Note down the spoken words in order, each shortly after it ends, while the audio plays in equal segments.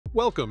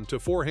Welcome to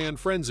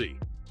Forehand Frenzy.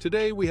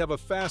 Today we have a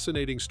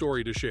fascinating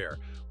story to share,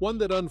 one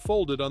that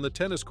unfolded on the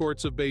tennis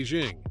courts of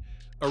Beijing.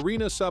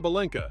 Aryna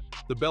Sabalenka,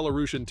 the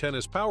Belarusian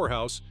tennis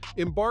powerhouse,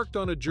 embarked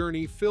on a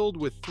journey filled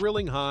with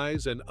thrilling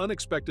highs and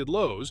unexpected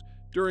lows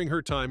during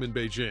her time in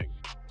Beijing.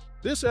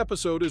 This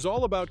episode is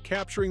all about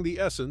capturing the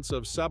essence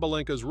of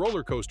Sabalenka's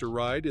roller coaster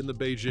ride in the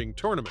Beijing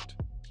tournament.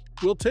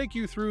 We'll take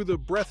you through the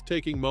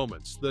breathtaking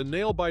moments, the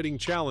nail-biting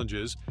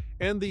challenges,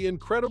 and the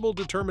incredible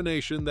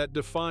determination that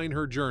define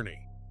her journey.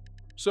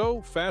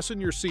 So,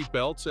 fasten your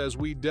seatbelts as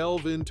we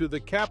delve into the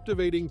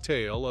captivating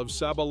tale of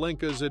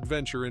Sabalenka's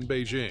adventure in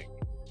Beijing.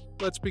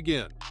 Let's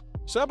begin.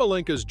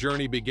 Sabalenka's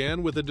journey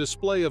began with a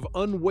display of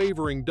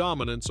unwavering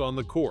dominance on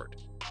the court.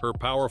 Her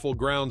powerful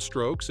ground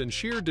strokes and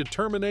sheer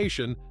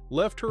determination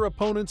left her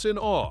opponents in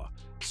awe,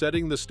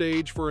 setting the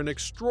stage for an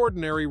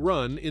extraordinary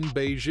run in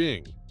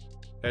Beijing.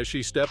 As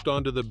she stepped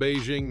onto the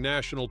Beijing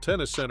National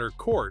Tennis Center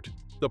court,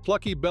 the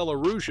plucky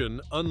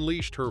Belarusian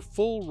unleashed her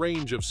full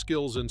range of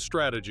skills and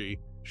strategy,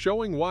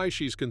 showing why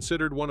she's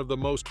considered one of the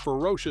most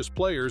ferocious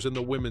players in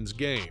the women's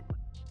game.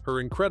 Her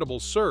incredible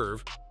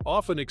serve,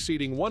 often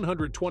exceeding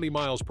 120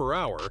 miles per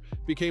hour,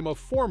 became a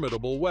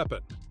formidable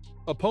weapon.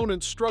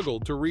 Opponents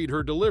struggled to read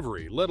her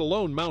delivery, let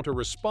alone mount a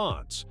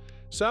response.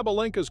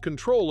 Sabalenka's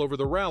control over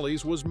the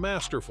rallies was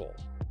masterful.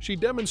 She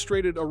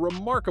demonstrated a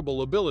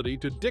remarkable ability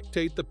to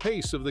dictate the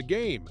pace of the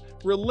game,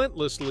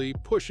 relentlessly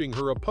pushing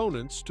her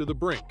opponents to the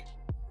brink.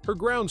 Her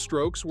ground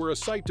strokes were a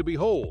sight to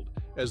behold,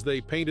 as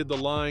they painted the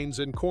lines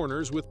and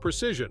corners with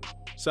precision.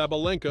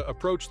 Sabalenka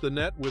approached the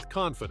net with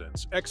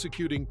confidence,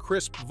 executing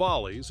crisp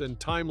volleys and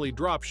timely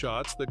drop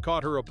shots that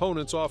caught her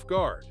opponents off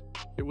guard.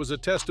 It was a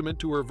testament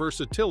to her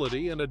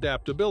versatility and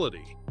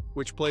adaptability,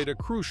 which played a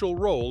crucial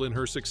role in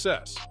her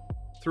success.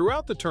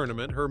 Throughout the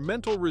tournament, her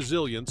mental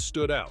resilience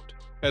stood out.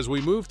 As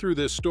we move through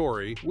this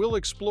story, we'll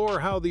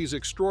explore how these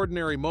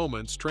extraordinary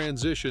moments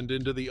transitioned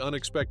into the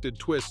unexpected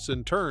twists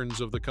and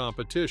turns of the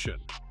competition.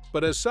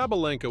 But as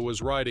Sabalenka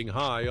was riding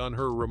high on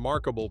her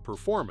remarkable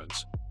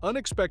performance,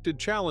 unexpected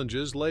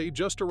challenges lay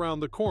just around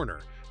the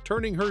corner,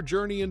 turning her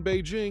journey in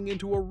Beijing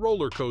into a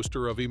roller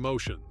coaster of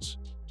emotions.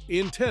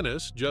 In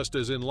tennis, just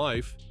as in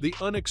life, the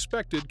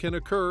unexpected can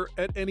occur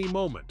at any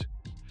moment.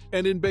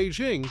 And in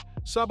Beijing,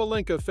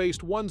 Sabalenka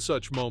faced one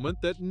such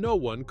moment that no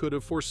one could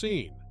have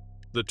foreseen.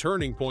 The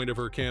turning point of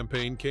her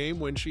campaign came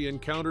when she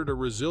encountered a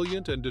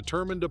resilient and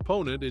determined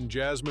opponent in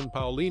Jasmine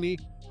Paolini,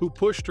 who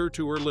pushed her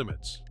to her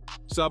limits.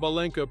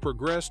 Sabalenka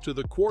progressed to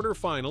the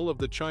quarter-final of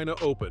the China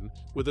Open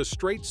with a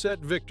straight-set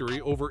victory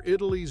over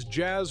Italy's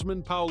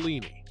Jasmine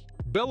Paolini.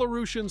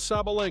 Belarusian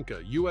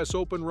Sabalenka, U.S.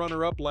 Open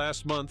runner-up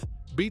last month,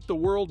 beat the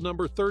world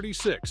number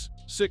 36,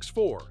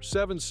 6-4,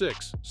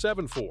 7-6,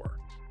 7-4.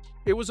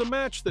 It was a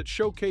match that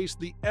showcased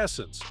the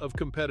essence of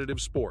competitive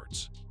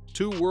sports.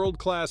 Two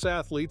world-class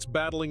athletes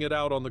battling it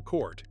out on the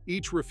court,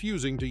 each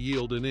refusing to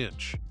yield an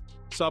inch.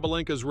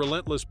 Sabalenka's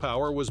relentless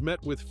power was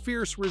met with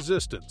fierce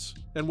resistance,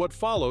 and what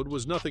followed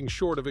was nothing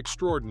short of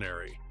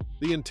extraordinary.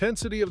 The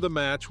intensity of the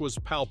match was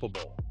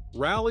palpable.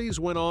 Rallies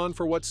went on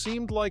for what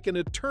seemed like an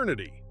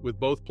eternity, with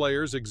both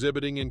players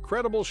exhibiting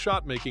incredible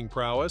shot-making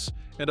prowess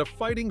and a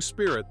fighting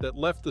spirit that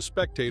left the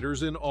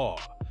spectators in awe.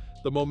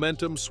 The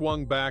momentum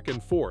swung back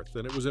and forth,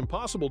 and it was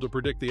impossible to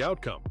predict the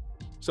outcome.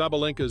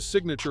 Sabalenka's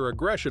signature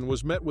aggression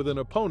was met with an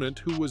opponent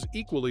who was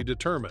equally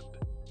determined.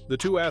 The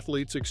two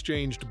athletes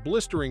exchanged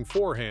blistering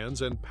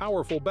forehands and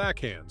powerful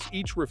backhands,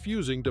 each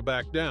refusing to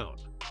back down.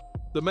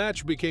 The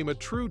match became a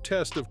true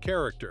test of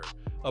character,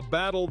 a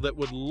battle that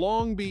would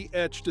long be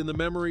etched in the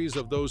memories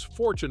of those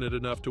fortunate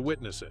enough to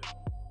witness it.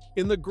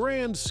 In the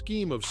grand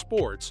scheme of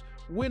sports,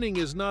 winning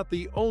is not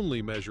the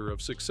only measure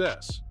of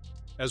success.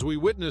 As we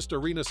witnessed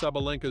Aryna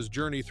Sabalenka's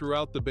journey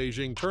throughout the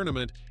Beijing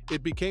tournament,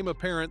 it became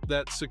apparent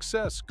that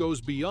success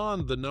goes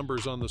beyond the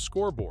numbers on the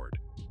scoreboard.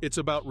 It's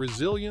about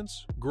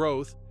resilience,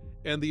 growth,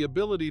 and the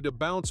ability to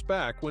bounce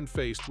back when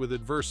faced with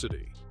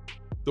adversity.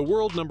 The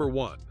world number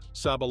one,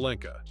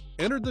 Sabalenka,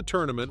 entered the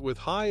tournament with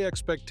high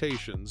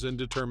expectations and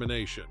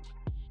determination.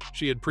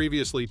 She had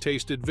previously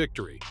tasted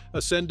victory,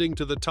 ascending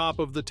to the top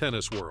of the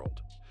tennis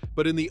world.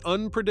 But in the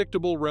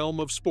unpredictable realm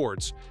of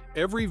sports,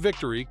 every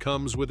victory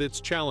comes with its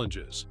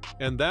challenges,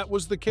 and that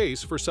was the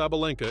case for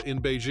Sabalenka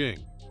in Beijing.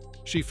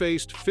 She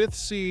faced fifth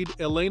seed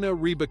Aryna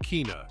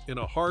Rybakina in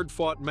a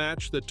hard-fought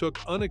match that took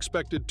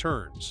unexpected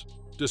turns.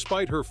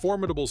 Despite her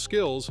formidable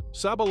skills,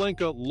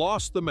 Sabalenka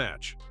lost the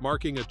match,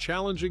 marking a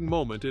challenging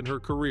moment in her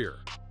career.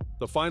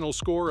 The final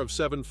score of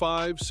 7-5,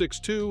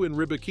 6-2 in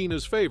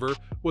Rybakina's favor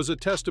was a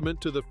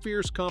testament to the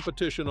fierce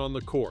competition on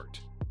the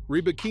court.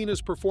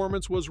 Rybakina's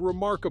performance was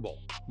remarkable,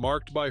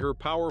 marked by her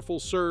powerful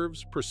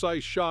serves,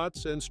 precise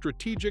shots, and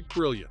strategic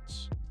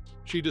brilliance.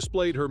 She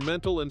displayed her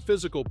mental and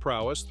physical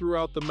prowess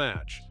throughout the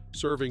match,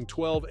 serving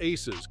 12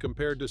 aces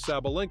compared to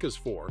Sabalenka's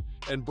 4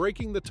 and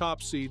breaking the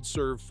top seed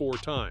serve 4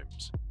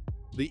 times.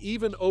 The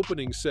even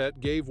opening set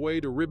gave way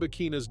to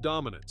Rybakina's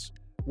dominance,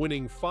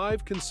 winning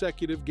 5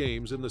 consecutive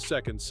games in the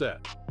second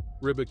set.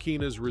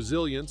 Rybakina's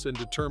resilience and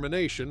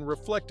determination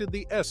reflected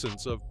the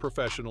essence of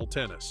professional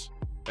tennis.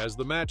 As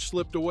the match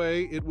slipped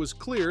away, it was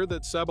clear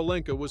that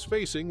Sabalenka was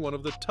facing one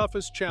of the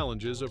toughest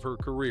challenges of her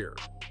career.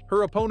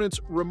 Her opponent's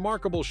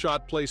remarkable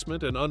shot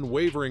placement and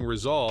unwavering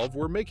resolve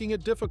were making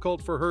it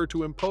difficult for her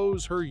to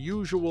impose her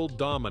usual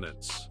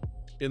dominance.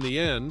 In the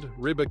end,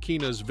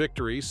 Rybakina's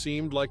victory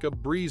seemed like a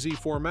breezy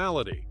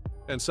formality,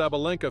 and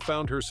Sabalenka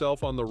found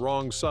herself on the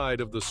wrong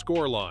side of the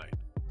scoreline.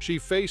 She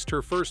faced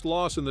her first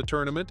loss in the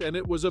tournament, and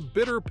it was a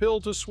bitter pill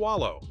to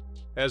swallow.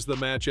 As the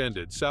match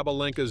ended,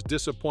 Sabalenka's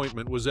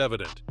disappointment was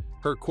evident.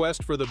 Her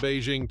quest for the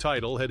Beijing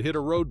title had hit a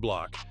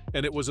roadblock,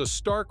 and it was a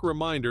stark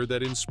reminder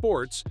that in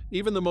sports,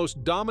 even the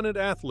most dominant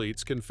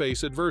athletes can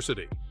face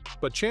adversity.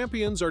 But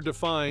champions are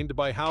defined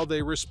by how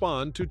they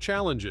respond to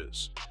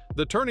challenges.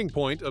 The turning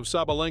point of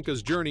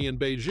Sabalenka's journey in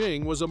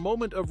Beijing was a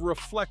moment of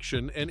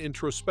reflection and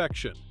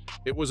introspection.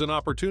 It was an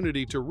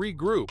opportunity to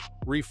regroup,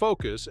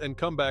 refocus, and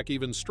come back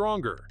even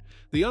stronger.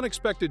 The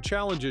unexpected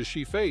challenges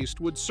she faced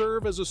would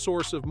serve as a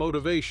source of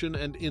motivation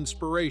and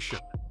inspiration,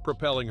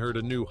 propelling her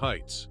to new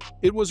heights.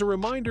 It was a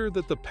reminder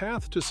that the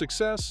path to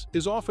success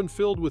is often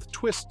filled with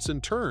twists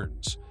and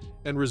turns,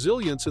 and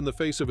resilience in the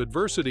face of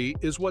adversity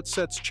is what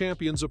sets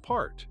champions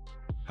apart.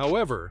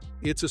 However,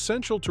 it's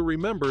essential to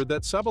remember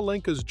that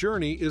Sabalenka's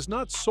journey is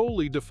not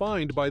solely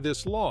defined by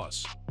this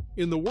loss.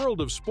 In the world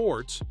of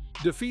sports,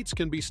 defeats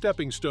can be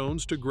stepping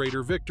stones to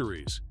greater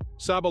victories.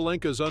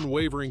 Sabalenka's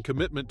unwavering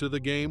commitment to the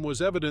game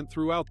was evident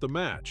throughout the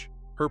match.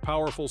 Her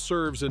powerful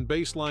serves and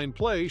baseline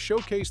play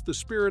showcased the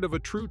spirit of a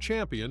true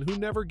champion who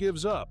never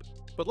gives up.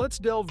 But let's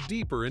delve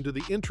deeper into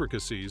the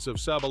intricacies of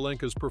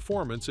Sabalenka's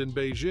performance in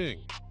Beijing.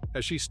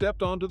 As she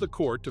stepped onto the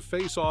court to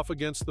face off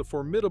against the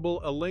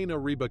formidable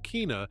Aryna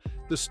Rybakina,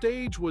 the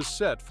stage was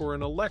set for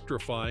an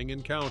electrifying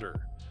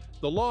encounter.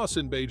 The loss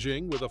in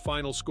Beijing, with a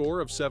final score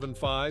of 7-5,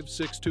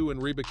 6-2 in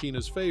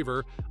Rybakina's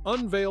favor,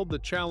 unveiled the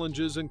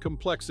challenges and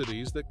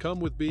complexities that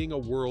come with being a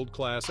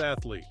world-class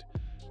athlete.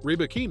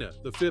 Rybakina,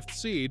 the fifth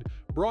seed,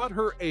 brought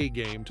her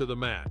A-game to the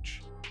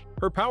match.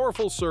 Her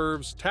powerful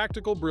serves,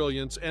 tactical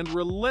brilliance, and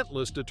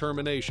relentless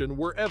determination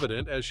were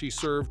evident as she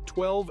served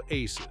 12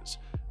 aces,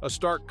 a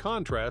stark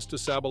contrast to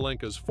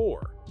Sabalenka's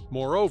 4.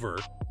 Moreover,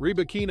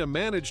 Rybakina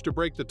managed to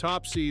break the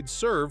top seed's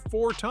serve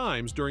 4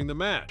 times during the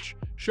match,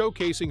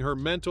 showcasing her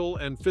mental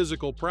and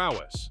physical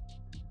prowess.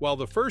 While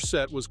the first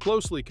set was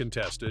closely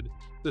contested,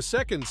 the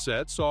second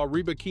set saw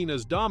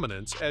Rybakina's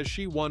dominance as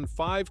she won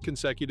 5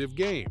 consecutive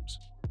games.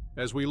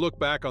 As we look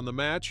back on the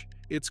match,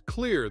 it's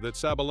clear that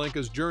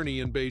Sabalenka's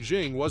journey in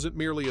Beijing wasn't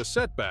merely a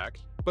setback,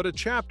 but a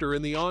chapter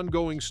in the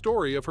ongoing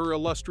story of her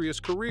illustrious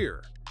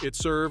career. It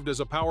served as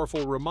a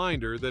powerful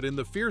reminder that in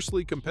the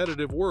fiercely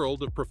competitive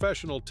world of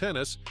professional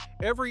tennis,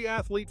 every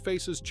athlete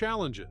faces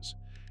challenges,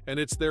 and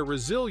it's their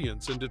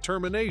resilience and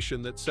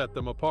determination that set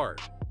them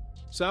apart.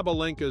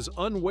 Sabalenka's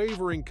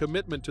unwavering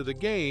commitment to the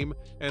game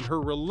and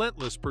her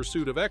relentless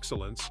pursuit of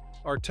excellence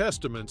are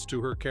testaments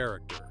to her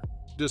character.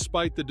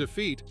 Despite the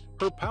defeat,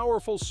 her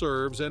powerful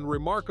serves and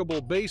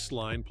remarkable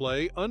baseline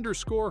play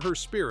underscore her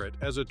spirit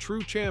as a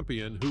true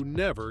champion who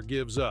never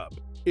gives up.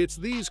 It's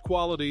these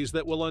qualities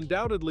that will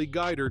undoubtedly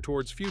guide her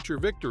towards future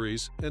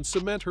victories and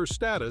cement her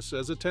status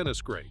as a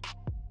tennis great.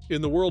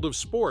 In the world of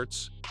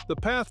sports, the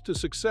path to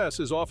success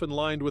is often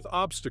lined with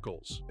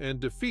obstacles, and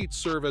defeats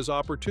serve as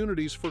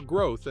opportunities for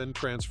growth and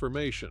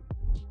transformation.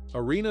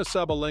 Aryna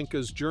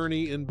Sabalenka's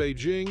journey in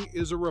Beijing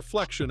is a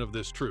reflection of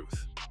this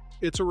truth.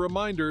 It's a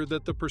reminder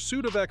that the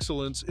pursuit of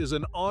excellence is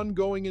an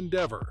ongoing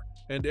endeavor,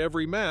 and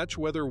every match,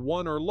 whether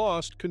won or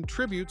lost,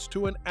 contributes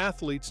to an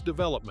athlete's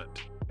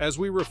development. As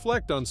we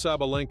reflect on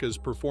Sabalenka's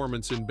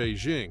performance in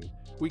Beijing,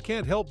 we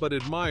can't help but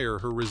admire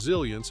her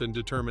resilience and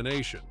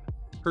determination.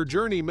 Her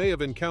journey may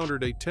have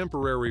encountered a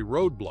temporary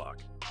roadblock,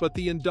 but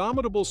the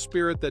indomitable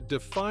spirit that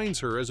defines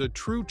her as a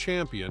true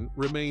champion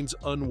remains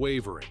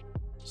unwavering.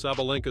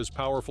 Sabalenka's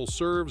powerful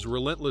serves,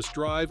 relentless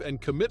drive,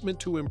 and commitment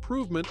to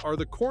improvement are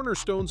the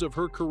cornerstones of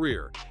her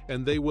career,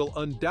 and they will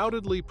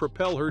undoubtedly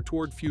propel her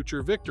toward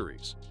future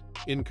victories.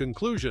 In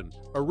conclusion,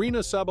 Aryna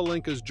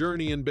Sabalenka's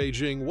journey in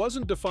Beijing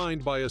wasn't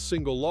defined by a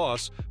single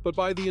loss, but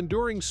by the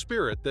enduring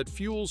spirit that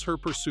fuels her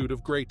pursuit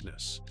of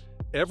greatness.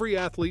 Every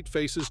athlete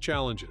faces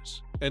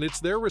challenges, and it's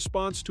their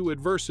response to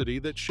adversity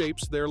that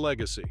shapes their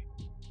legacy.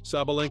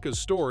 Sabalenka's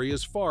story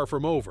is far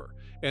from over,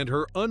 and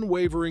her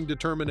unwavering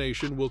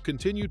determination will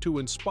continue to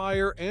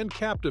inspire and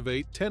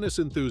captivate tennis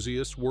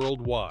enthusiasts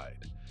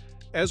worldwide.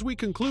 As we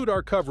conclude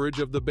our coverage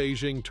of the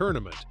Beijing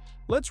tournament,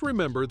 let's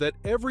remember that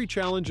every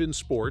challenge in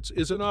sports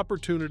is an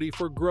opportunity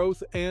for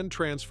growth and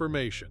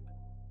transformation.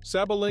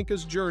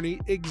 Sabalenka's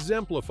journey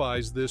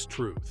exemplifies this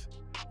truth.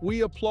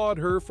 We applaud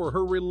her for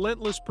her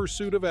relentless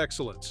pursuit of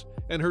excellence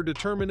and her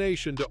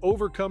determination to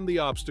overcome the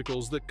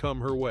obstacles that come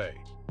her way.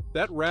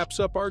 That wraps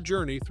up our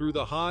journey through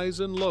the highs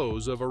and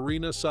lows of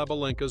Aryna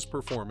Sabalenka's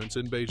performance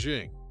in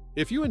Beijing.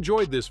 If you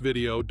enjoyed this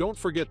video, don't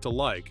forget to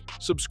like,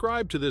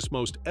 subscribe to this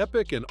most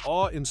epic and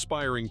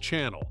awe-inspiring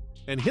channel,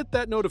 and hit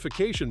that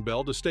notification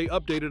bell to stay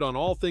updated on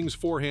all things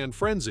Forehand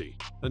Frenzy.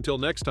 Until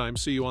next time,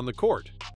 see you on the court.